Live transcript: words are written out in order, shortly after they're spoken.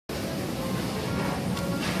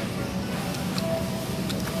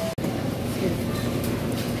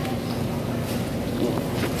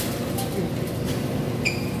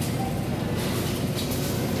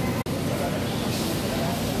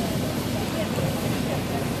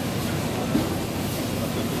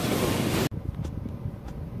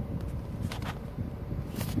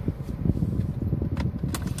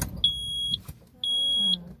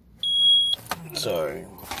Sorry.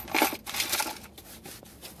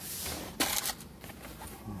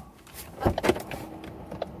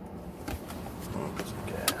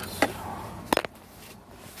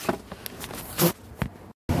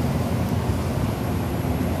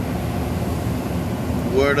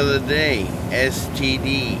 Word of the day,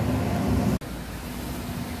 STD.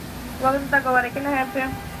 Welcome to Taco Bell. Can I help you?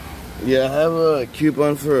 Yeah, I have a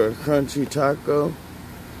coupon for a crunchy taco.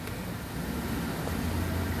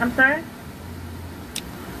 I'm sorry?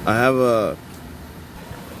 I have a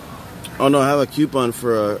coupon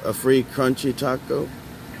for a free crunchy taco.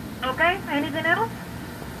 Okay, anything else?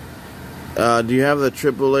 Do you have the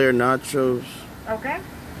triple layer nachos? Okay.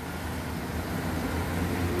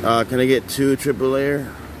 Can I get 2 triple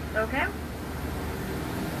layer? Okay.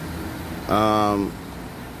 Can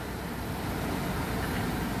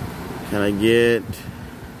I get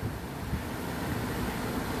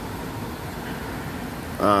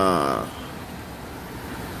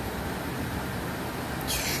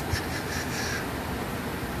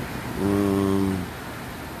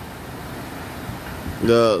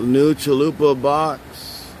the new chalupa box?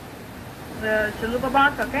 The chalupa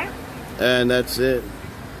box, okay? And that's it.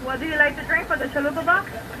 What do you like to drink for the chalupa box?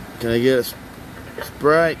 Can I get a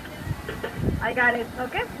Sprite? I got it.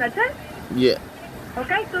 Okay, that's it? Yeah.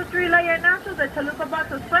 Okay, 2 3-layer nachos, the chalupa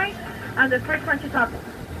box of Sprite, and the free crunchy taco.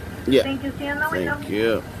 Yeah. Thank you. See you in the window. Thank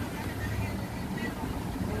you.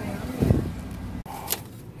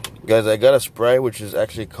 Guys, I got a Sprite, which is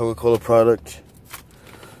actually a Coca-Cola product.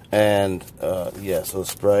 And, yeah, so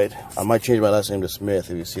Sprite. I might change my last name to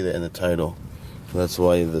Smith if you see that in the title. That's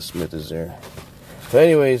why the Smith is there. So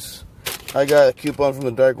anyways, I got a coupon from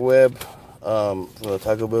the dark web for the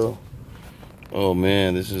Taco Bell. Oh,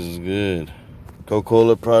 man, this is good.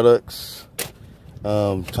 Coca-Cola products.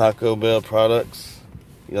 Taco Bell products.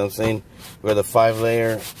 You know what I'm saying? We got the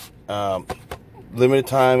 5-layer. Limited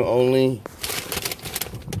time only.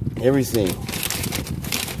 Everything.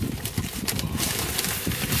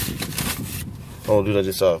 Oh, dude, I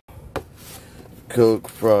just saw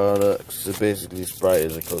Coke products. So basically, Sprite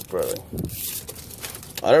is a Coke product.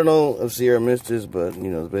 I don't know if Sierra missed this, but,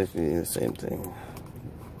 you know, it's basically the same thing.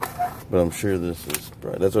 But I'm sure this is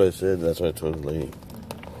Sprite. That's what I said. That's what I told the lady.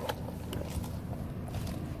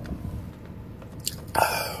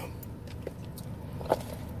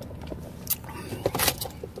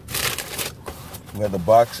 We got the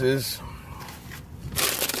boxes.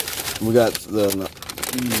 We got the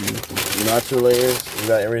nacho layers. We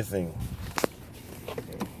got everything.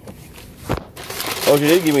 Oh, she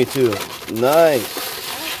did give me 2. Nice.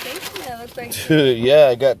 Dude, yeah,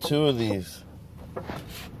 I got 2 of these.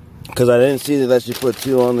 Because I didn't see that she put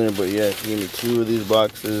 2 on there, but yeah, she gave me 2 of these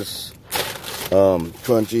boxes.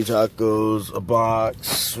 Crunchy tacos, a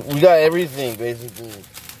box. We got everything, basically.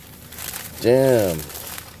 Damn.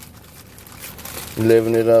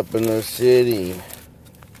 Living it up in the city.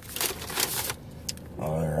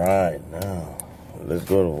 Alright, now let's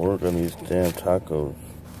go to work on these damn tacos.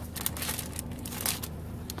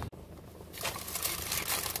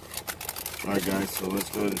 Alright guys, so let's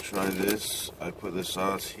go ahead and try this. I put the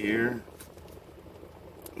sauce here,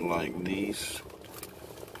 like these.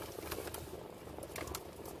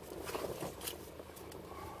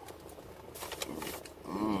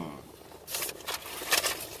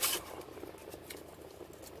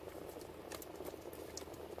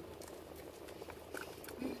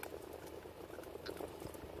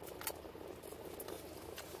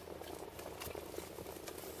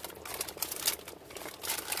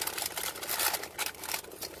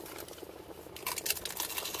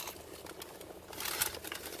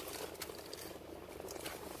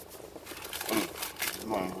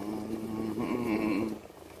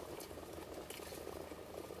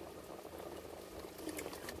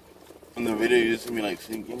 In the video, you just see me like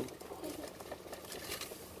sinking.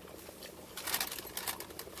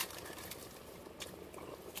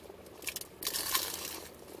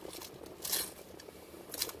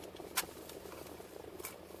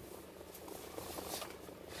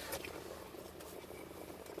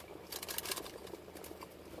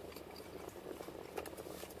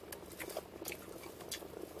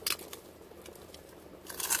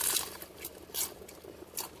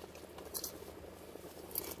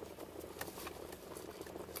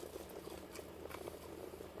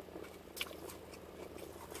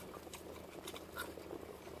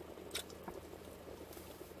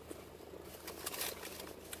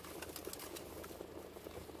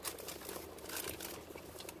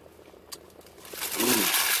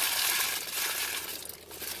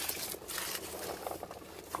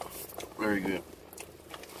 Very good.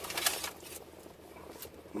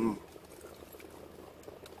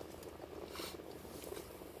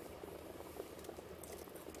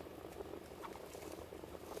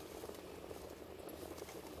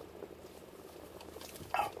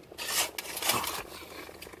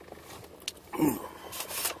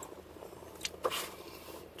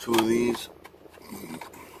 2 of these.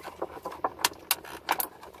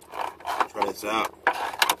 Try this out.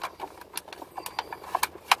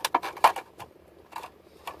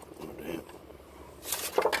 Oh, damn.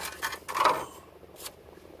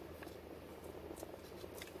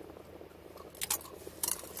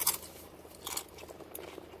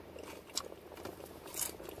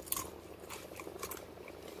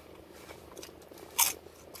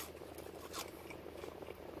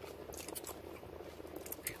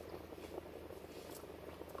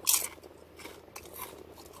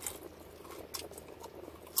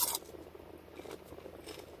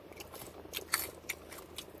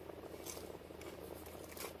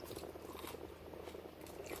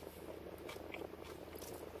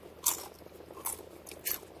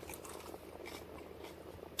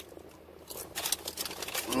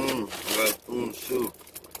 I got a spoon too.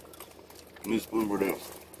 Give me a spoon for that.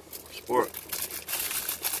 Fork.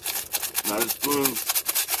 Not a spoon.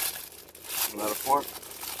 Not a fork.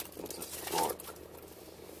 It's a fork.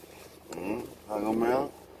 Taco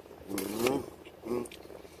Bell.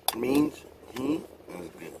 Means. That's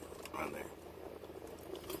good. Right there.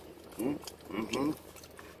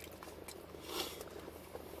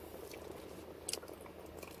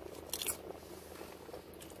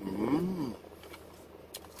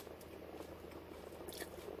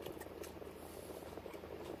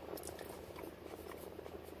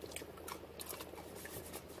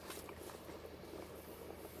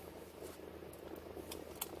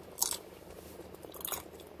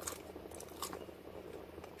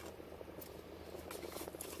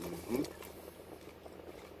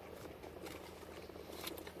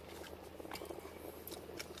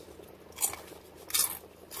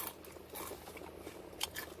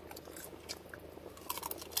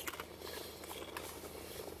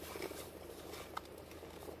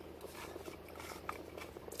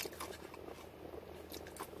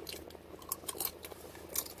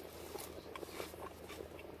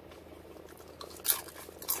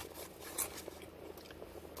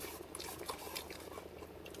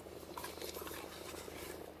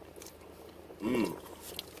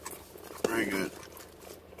 Very good.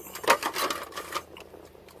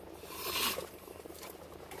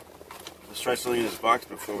 Let's try something in this box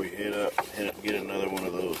before we hit up, get another one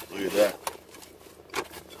of those. Look at that.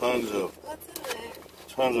 Tons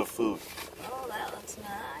of food. Oh, that looks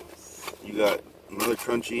nice. You got another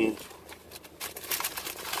crunchy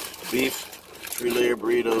beef 3-layer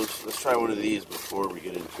burritos. Let's try one of these before we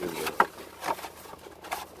get into the back.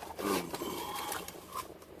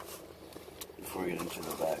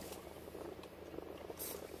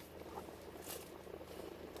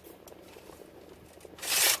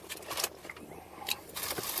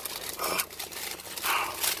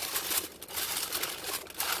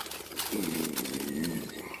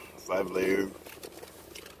 Five-layer.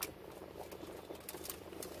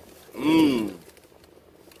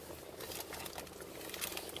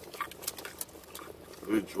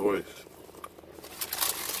 Good choice.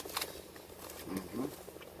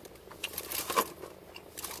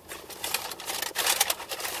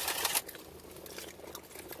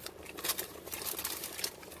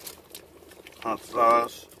 Hot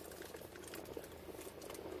sauce.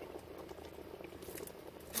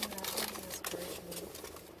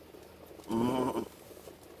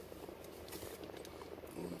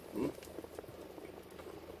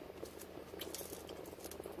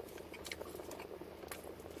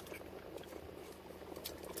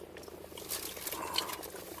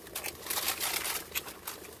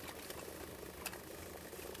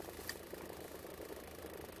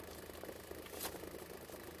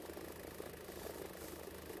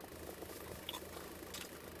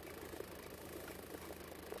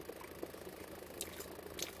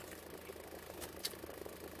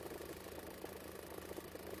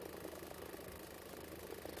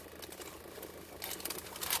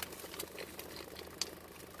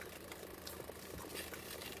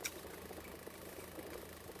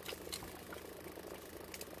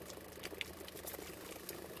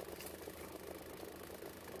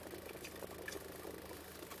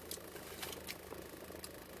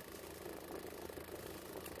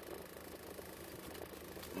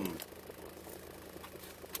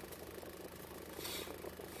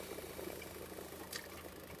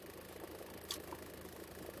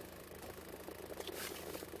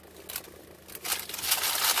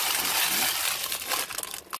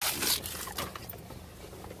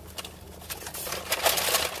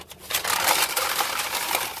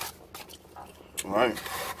 All right.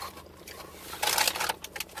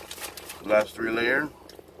 Last 3-layer.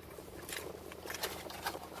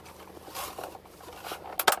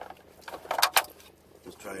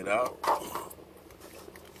 Let's try it out.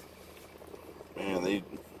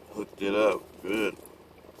 Oh, good.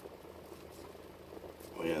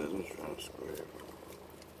 Oh yeah, this one's trying to square.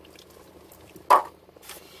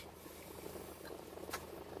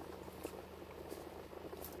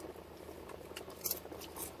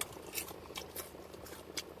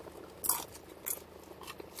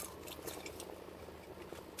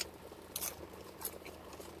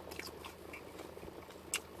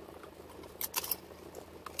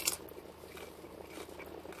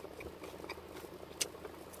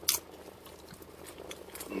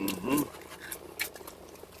 Mm-hmm.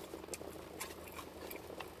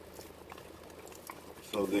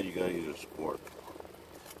 So good, you gotta use a sport.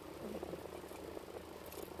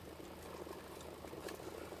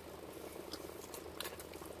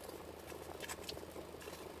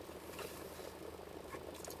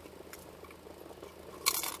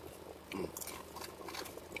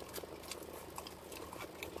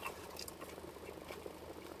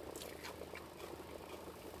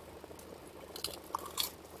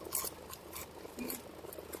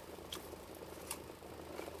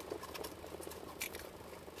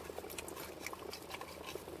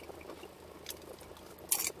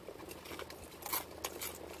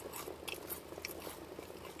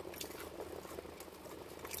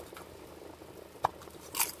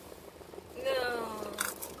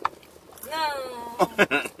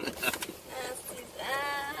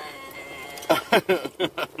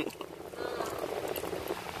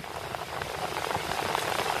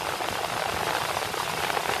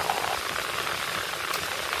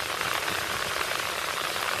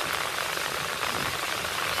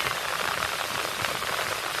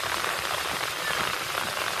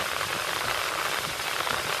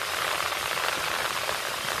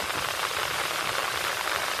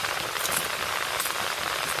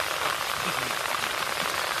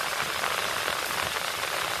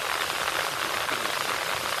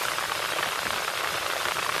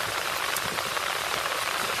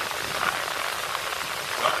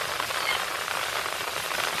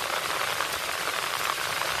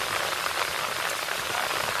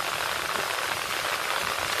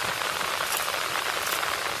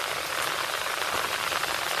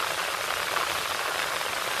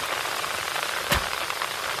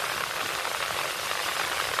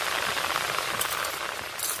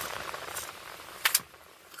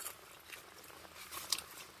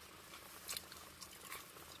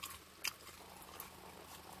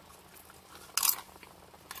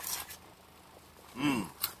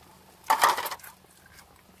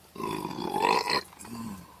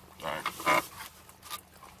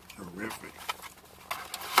 Terrific.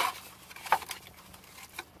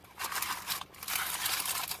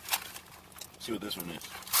 See what this one is.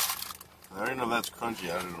 I already know that's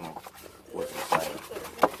crunchy. I don't know what's inside.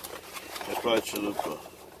 That's probably chalupa.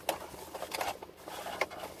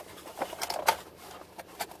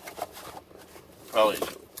 Probably.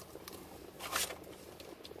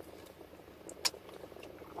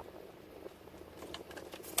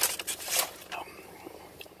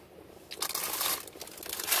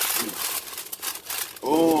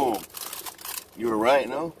 Oh, you were right,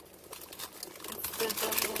 no?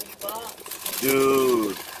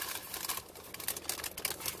 Dude,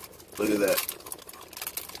 look at that.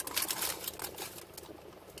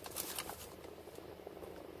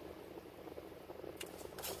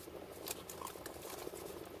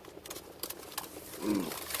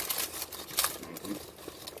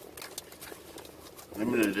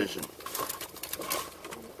 Limited edition.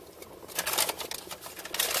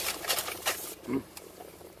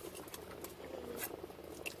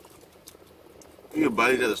 You can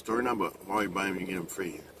buy these at the store now, but while you buy them, you get them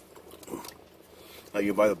free. Like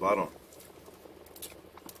you buy the bottle,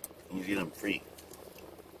 and you get them free.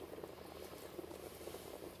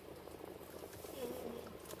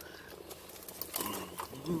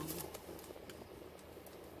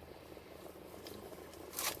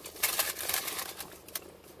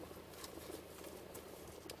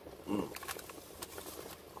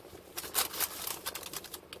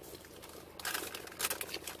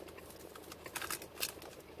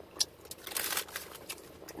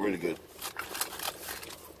 Really good.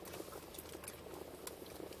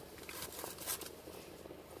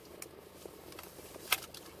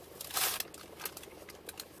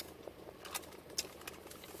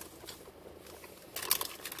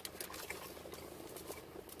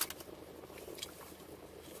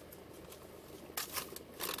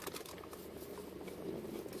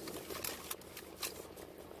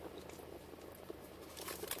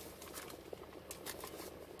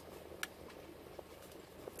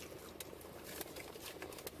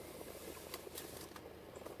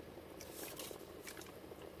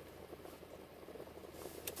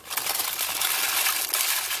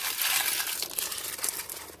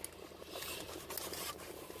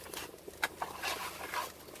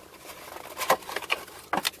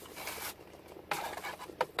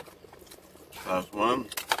 Last one.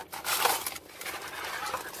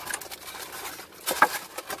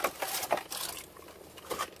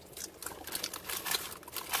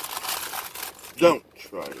 Don't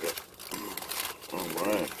try it.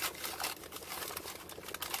 Alright.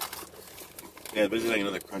 Yeah, it's basically like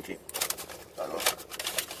another crunchy.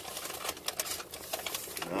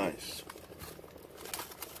 Nice.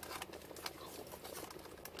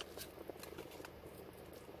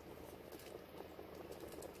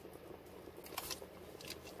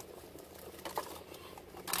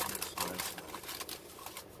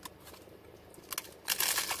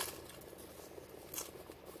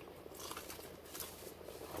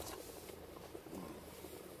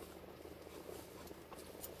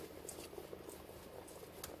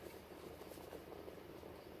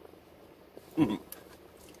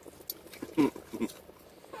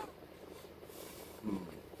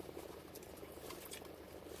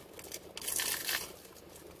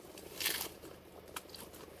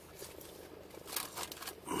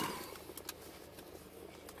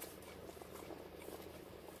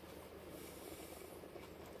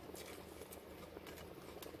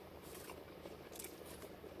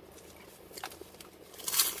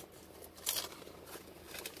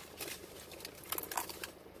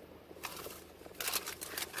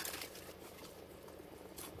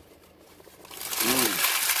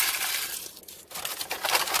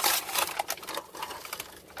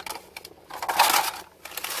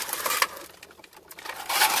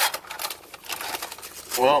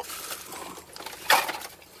 Well,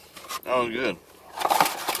 that was good.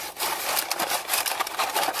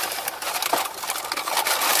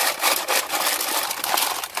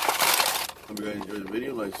 Hope you guys enjoyed the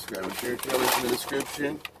video. Like, subscribe, and share. Links in the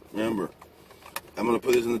description. Remember, I'm going to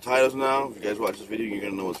put this in the titles now. If you guys watch this video, you're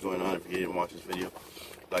going to know what's going on. If you didn't watch this video,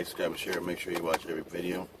 like, subscribe, and share. Make sure you watch every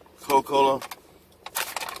video. Coca-Cola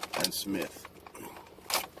and Smith.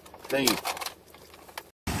 Thank you.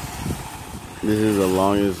 This is the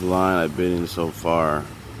longest line I've been in so far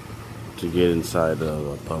to get inside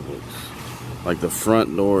of Publix. Like the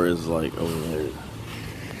front door is like over there.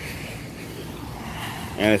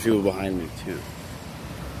 And there's people behind me too.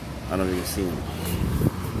 I don't even see them.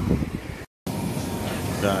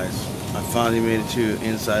 Guys, I finally made it to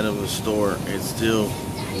inside of a store. It's still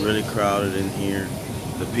really crowded in here.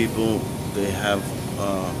 The people, they have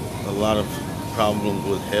a lot of problems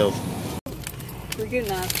with health. We're good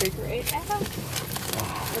enough. Figure it out.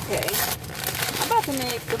 Okay. I'm about to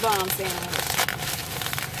make the bomb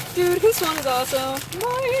sandwich. Dude, this one is also mine.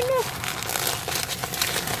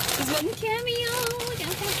 This one the cameo.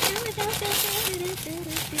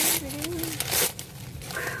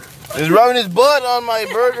 He's rubbing his butt on my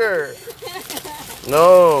burger.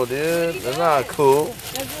 No, dude. That's not cool.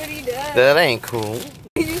 That's what he does. That ain't cool.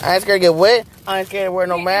 I ain't scared to get wet. I ain't scared to wear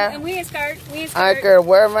no mask. And we ain't scared. I ain't scared to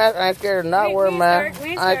wear a mask. I ain't scared to not wear a mask. I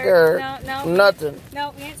ain't scared. No, nothing.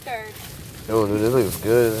 No, we ain't scared. Oh, dude, this looks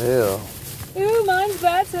good as hell. Ooh, mine's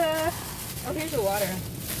better. Oh, here's your water.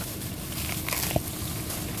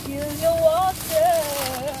 Here's your water.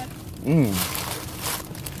 Here's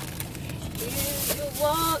your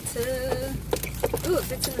water. Ooh, it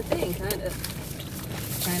fits in the thing, kind of.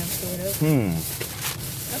 Sort of.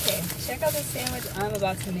 Okay, check out the sandwich I'm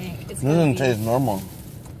about to make. It doesn't taste normal.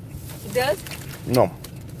 It does? No.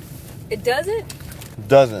 It doesn't? It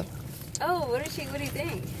doesn't. Oh, what do you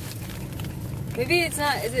think? Maybe it's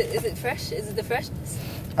not. Is it fresh? Is it the freshness?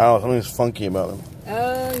 I don't know, something's funky about them.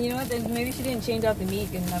 Oh, you know what? Then maybe she didn't change out the meat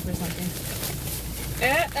good enough or something.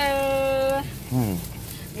 Uh-oh.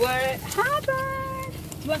 What happened?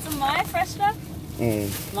 You want some of my fresh stuff?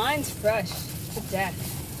 Mine's fresh to death.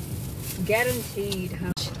 Guaranteed,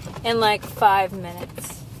 huh? In like 5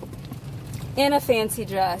 minutes. In a fancy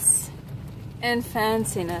dress. And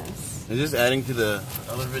fanciness. Is this adding to the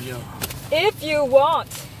other video? If you want.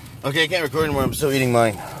 Okay, I can't record anymore. I'm still eating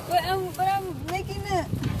mine. But I'm making it.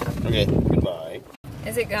 Okay, goodbye.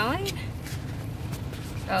 Is it going?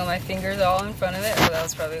 Oh, my finger's all in front of it? Oh, that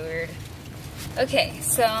was probably weird. Okay,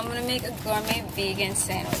 so I'm gonna make a gourmet vegan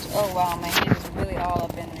sandwich. Oh wow, my hand is really all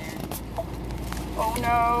up in there. Oh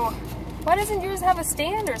no. Why doesn't yours have a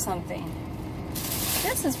stand or something?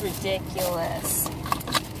 This is ridiculous.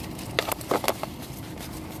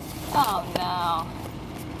 Oh no.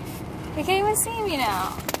 You can't even see me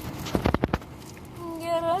now.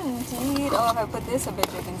 Guaranteed. Oh, if I put this, I bet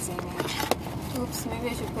you can see me. Oops, maybe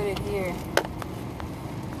I should put it here.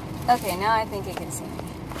 Okay, now I think it can see me.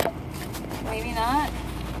 Maybe not.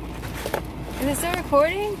 Is it still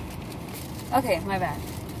recording? Okay, my bad.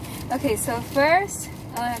 Okay, so first,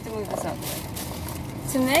 I'm gonna have to move this up there.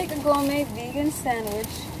 To make a gourmet vegan sandwich,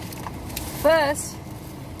 first,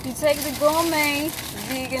 You take the gourmet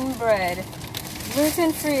vegan bread.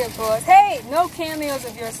 Gluten-free, of course. Hey, no cameos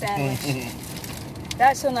of your sandwich.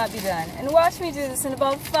 That shall not be done. And watch me do this in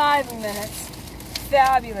about 5 minutes.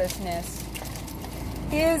 Fabulousness.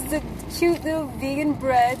 Here's the cute little vegan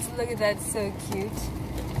breads. Look at that, so cute.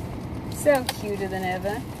 So cuter than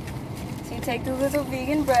ever. So you take the little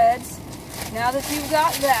vegan breads. Now that you've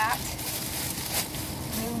got that,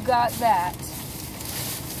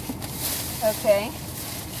 okay.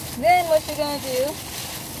 Then what you're gonna do,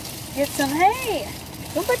 get some, hey,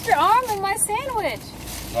 don't put your arm in my sandwich.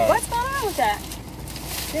 Right. What's going on with that?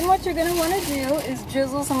 Then what you're gonna wanna do is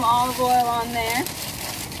drizzle some olive oil on there.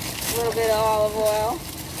 A little bit of olive oil.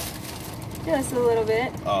 Just a little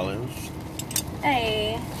bit. Olives.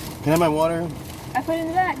 Hey. Can I have my water? I put it in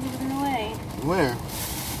the back, give it in the way. Where?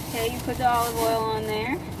 Okay, you put the olive oil on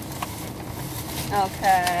there.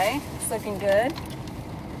 Okay, it's looking good.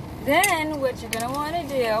 Then what you're gonna wanna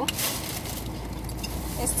do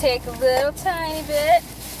is take a little tiny bit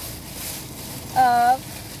of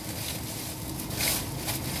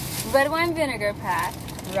red wine vinegar pack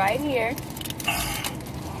right here.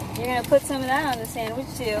 You're gonna put some of that on the sandwich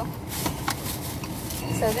too.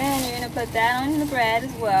 So then you're gonna put that on the bread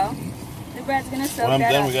as well. The bread's gonna soak when I'm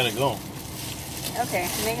that done, up. we gotta go. Okay,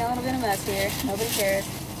 I'm making a little bit of mess here. Nobody cares.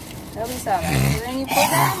 Nobody saw that. So then you put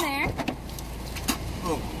that in there.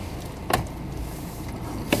 Oh.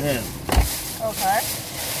 Damn. Okay.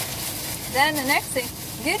 Then the next thing,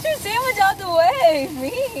 get your sandwich out the way,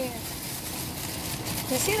 please.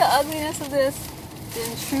 You see the ugliness of this? The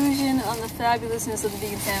intrusion on the fabulousness of the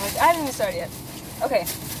vegan sandwich. I haven't even started yet. Okay.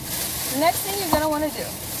 The next thing you're gonna want to do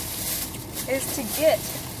is to get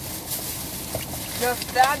your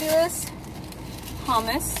fabulous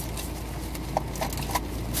hummus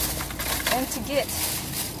and to get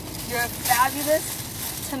your fabulous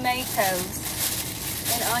tomatoes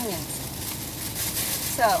and onions.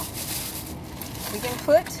 So we can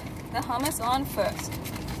put the hummus on first.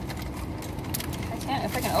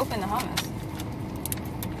 If I can open the hummus.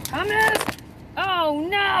 Hummus! Oh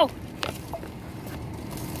no!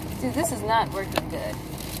 Dude, this is not working good.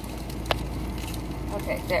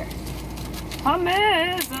 Okay, there.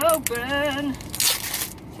 Hummus open!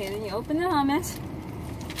 Okay, then you open the hummus.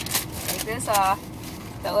 Take this off.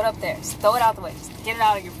 Throw it up there. Just throw it out the way. Just get it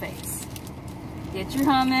out of your face. Get your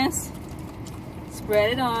hummus.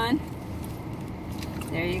 Spread it on.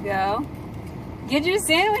 There you go. Get your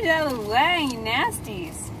sandwich out of the way, you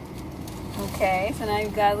nasties. Okay, so now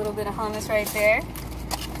you've got a little bit of hummus right there.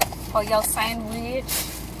 For your sandwich.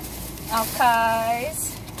 Okay.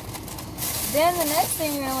 Then the next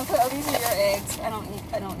thing you're gonna put, oh, these are your eggs. I don't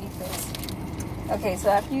eat those. Okay, so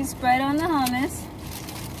after you spread on the hummus,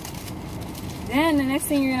 then the next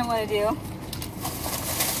thing you're gonna wanna do,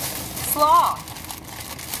 slaw.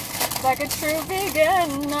 Like a true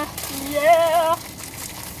vegan, yeah.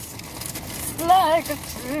 Like a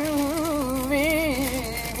true vegan.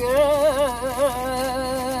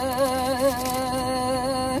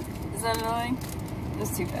 Is that annoying?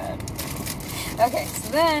 That's too bad. Okay, so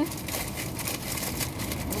then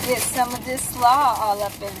you get some of this slaw all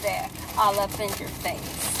up in there, all up in your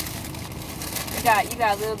face. You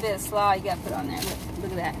got a little bit of slaw you got to put on there.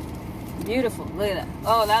 Look at that. Beautiful. Look at that.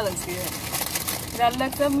 Oh, that looks good. That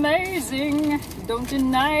looks amazing. Don't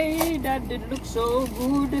deny that it looks so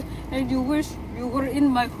good. And you wish you were in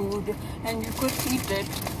my hood and you could eat it.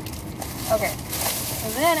 Okay.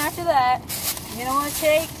 And then after that, you're gonna want to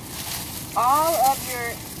take all of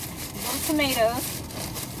your little tomatoes.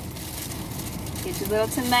 Get your little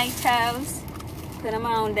tomatoes. Put them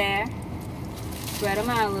on there. Spread them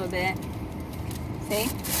out a little bit. See?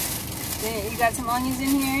 Then you got some onions in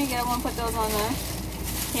here. You gotta want to put those on there.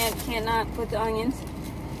 Can't not put the onions.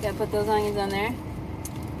 You gotta put those onions on there.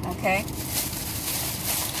 Okay.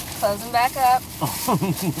 Close them back up.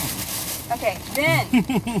 Okay,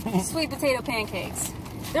 then sweet potato pancakes.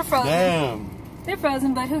 They're frozen. Damn. They're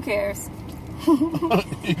frozen, but who cares?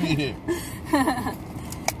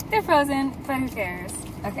 They're frozen, but who cares?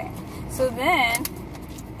 Okay. So then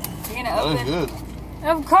you're gonna open. That's good.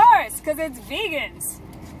 Of course, because it's vegans.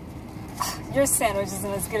 Your sandwich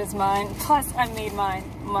isn't as good as mine. Plus, I made mine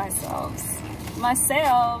myself.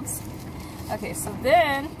 Okay, so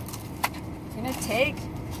then you're gonna take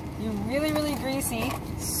your really, really greasy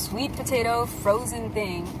sweet potato frozen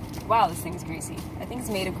thing. Wow, this thing's greasy. I think it's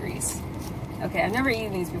made of grease. Okay, I've never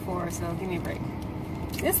eaten these before, so give me a break.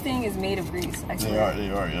 This thing is made of grease. They are,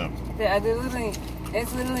 yeah.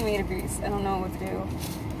 It's literally made of grease. I don't know what to do.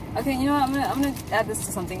 Okay, you know what? I'm gonna add this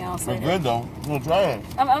to something else. They're good though. I'm gonna try it.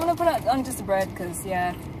 I'm gonna put it on just the bread because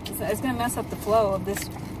yeah, it's gonna mess up the flow of this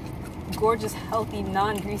gorgeous, healthy,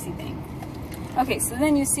 non-greasy thing. Okay, so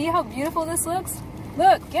then you see how beautiful this looks?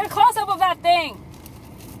 Look, get a close-up of that thing!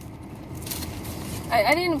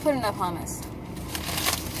 I didn't put enough hummus.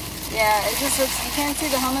 Yeah, it just looks, you can't see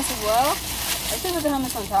the hummus as well. I should put the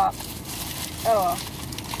hummus on top. Oh well.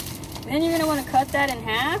 Then you're gonna wanna cut that in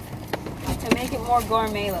half to make it more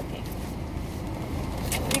gourmet looking.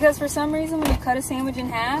 Because for some reason when you cut a sandwich in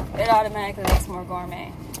half, it automatically looks more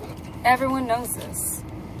gourmet. Everyone knows this,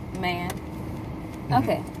 man.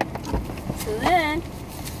 Okay, so then,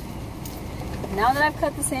 now that I've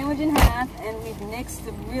cut the sandwich in half and we've mixed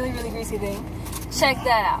the really, really greasy thing, check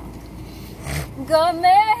that out.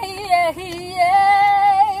 Gourmet,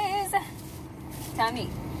 yes. Time to eat.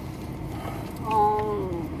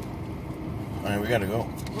 Alright, we gotta go.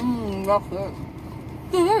 That's good.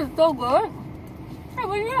 Dude, this is so good. Hey,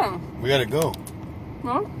 what are you doing? We gotta go.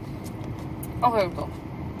 Huh? Okay, let's go.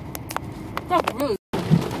 That's really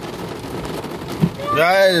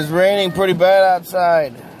Guys, it's raining pretty bad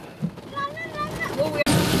outside.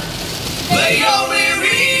 They only